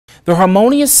The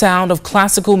harmonious sound of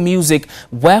classical music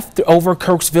wafted over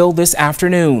Kirksville this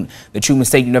afternoon. The Truman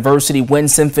State University Wind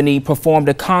Symphony performed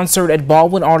a concert at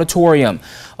Baldwin Auditorium.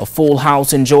 A full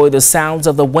house enjoyed the sounds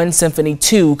of the Wind Symphony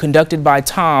 2 conducted by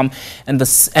Tom and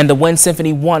the Wind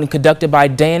Symphony 1 conducted by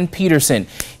Dan Peterson.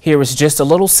 Here is just a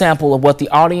little sample of what the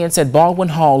audience at Baldwin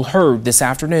Hall heard this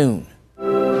afternoon.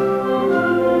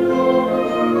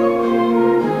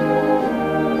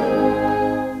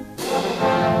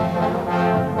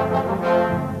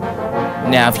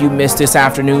 Now, if you missed this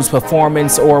afternoon's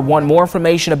performance or want more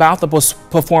information about the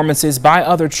performances by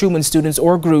other Truman students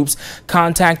or groups,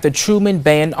 contact the Truman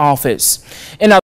Band office.